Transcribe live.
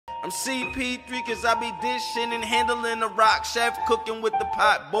I'm CP3 cause I be dishing and handling the rock, chef cooking with the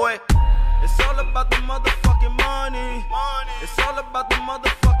pot, boy. It's all about the motherfucking money. It's all about the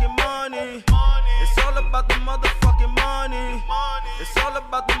motherfucking money. It's all about the motherfucking money. It's all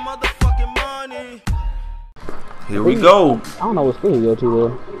about the motherfucking money. Here we go. I don't know what school you go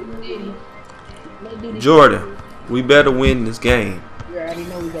to though. Jordan, we better win this game. You already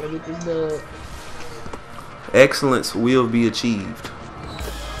know we gotta get this dub. Excellence will be achieved.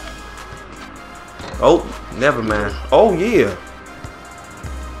 Oh, never mind. Oh yeah.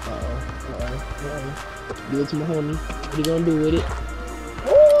 Give it to my homie. What you gonna do with it?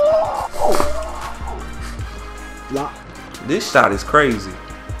 Lock. This shot is crazy.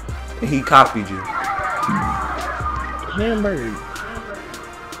 He copied you. Hamburger.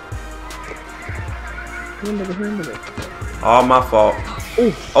 Hamburger. All my fault.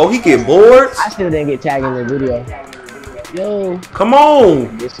 Ooh. Oh, he get boards? I still didn't get tagged in the video. Yo. Come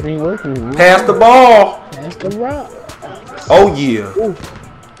on. This ain't working. Pass the ball. Pass the rock. Oh yeah. Ooh.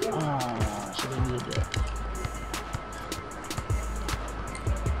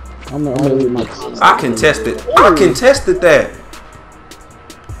 I'm gonna leave my I contested. I contested that.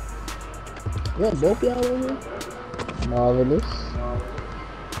 What, both y'all over here? Marvelous.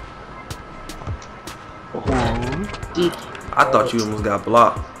 I thought you almost got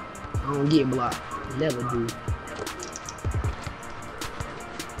blocked. I don't get blocked. Never do.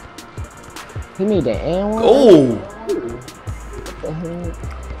 He made that and one? Oh. What the hell?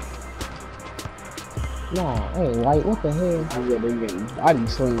 Nah, I ain't right. What the hell? I getting body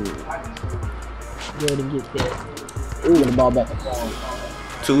slam. Go to get that. Ooh, the ball back and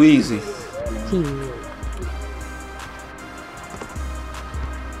forth. Too easy. Teamwork.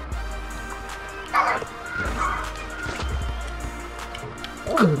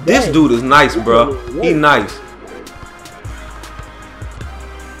 This dude is nice, bro. He nice.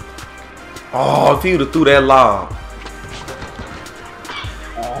 Oh, if he would have threw that lob.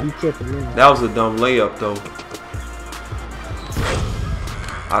 That was a dumb layup, though.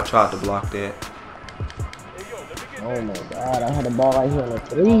 I tried to block that. Oh my god, I had the ball right here on the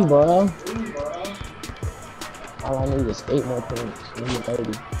 3, bro. All I need is 8 more points. Give me 30.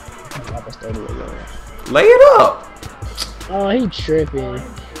 Drop us 30 again. Lay it up. Oh, he tripping.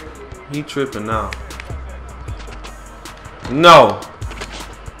 He tripping now. No.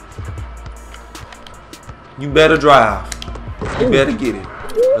 You better drive. You better get it.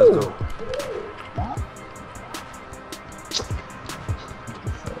 Let's go.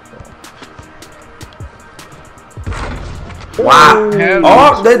 Wow.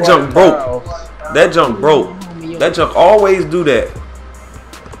 Oh, that jump broke. That jump broke. That jump always do that.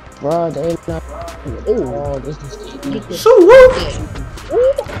 Bro, they not. Oh, this is. So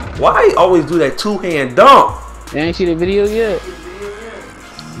why he always do that two-hand dunk? They ain't see the video yet.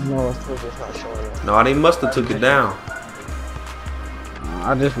 No, it's still just not showing it. No, they must have took it down.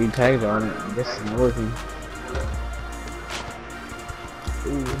 I just retagged on it. I guess it's not working.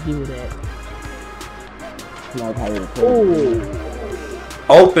 Ooh, give me that. Ooh.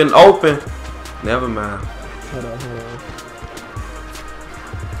 Open. Never mind. Hold on.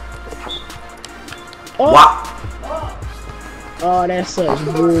 Oh. Wow. Oh, that's such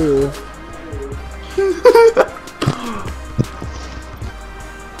bull.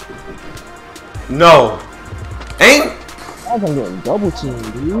 No. Ain't. I was getting double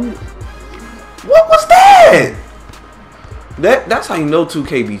teamed, dude. What was that? That's how you know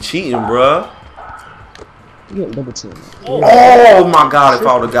 2K be cheating, bruh. You getting double teamed. Oh my god, if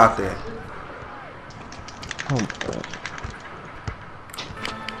I would have got that. Oh my god.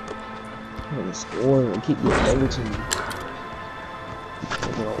 I'm gonna score and keep getting double teamed.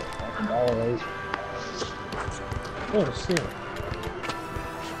 Oh shit.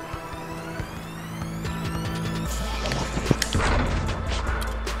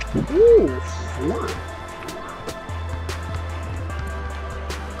 Ooh, snap.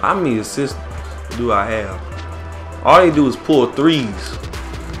 How many assists do I have? All they do is pull threes.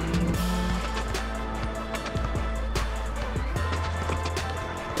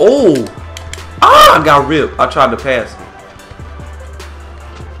 Oh! Ah! I got ripped. I tried to pass it.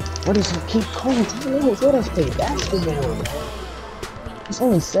 What is it? Keep calling 10 minutes. Let us play basketball. It's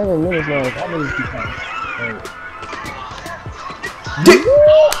only 7 minutes now. If I really keep playing.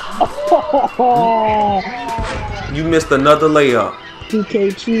 You missed another layup.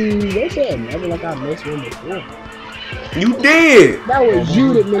 2K2. They said never like I missed one before. You did. That was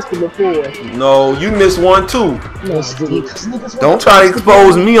you that missed it before. No, you missed one too. No, don't try to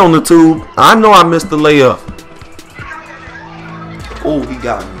expose me on the tube. I know I missed the layup. Oh, he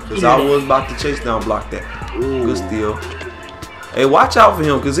got me. Because I was about to chase down block that. Good steal. Hey, watch out for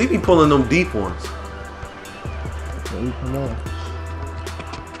him, because he be pulling them deep ones.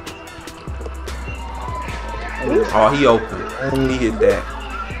 Oh, he open. He hit that.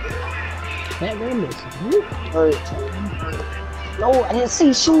 That one is no, I didn't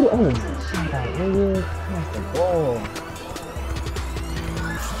see shoot. Oh, nigga. That's the ball.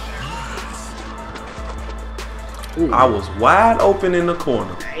 I was wide open in the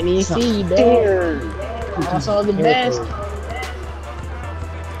corner. I didn't even see you, dog. I saw the basket.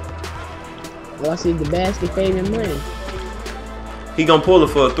 All I see the basket fading money. He gonna pull it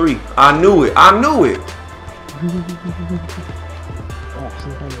for a 3. I knew it. I knew it.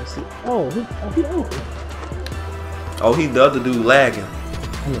 Oh, he open. Oh, he the other dude lagging.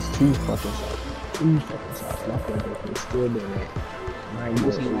 I missed 2 fucking shots. 2 fucking shots. My fucking is still doing that.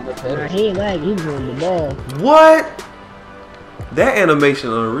 Nah, he ain't lagging. He's doing the ball. What? That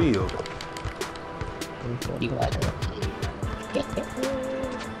animation unreal. He lagging.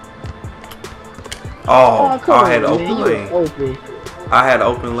 Oh, come I on, had man. open You lane. open. I had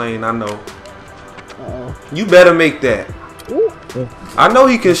open lane. I know. Uh-oh. You better make that. Ooh. I know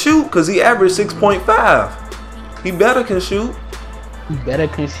he can shoot because he averaged 6.5. He better can shoot. He better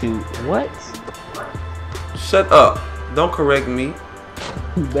can shoot. What? Shut up. Don't correct me.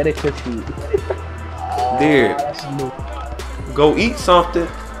 He better can shoot. There. Go eat something.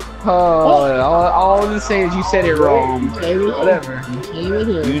 All I'm just saying is you said it wrong. Whatever.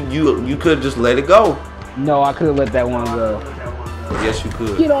 You could just let it go. No, I could have let that one go. Yes, you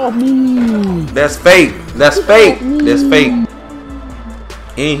could. Get off me. That's fake. That's fake. That's fake.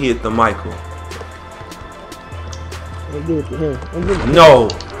 And he hit the Michael. No.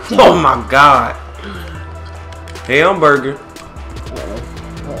 Oh my God. Hamburger.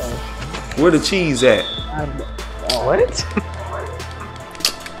 Where the cheese at? What?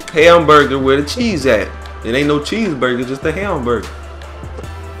 Hamburger, where the cheese at? It ain't no cheeseburger, just a hamburger.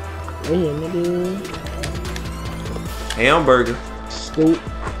 Hamburger. Scoop.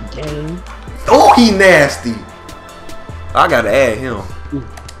 Game. Oh, he nasty. I gotta add him.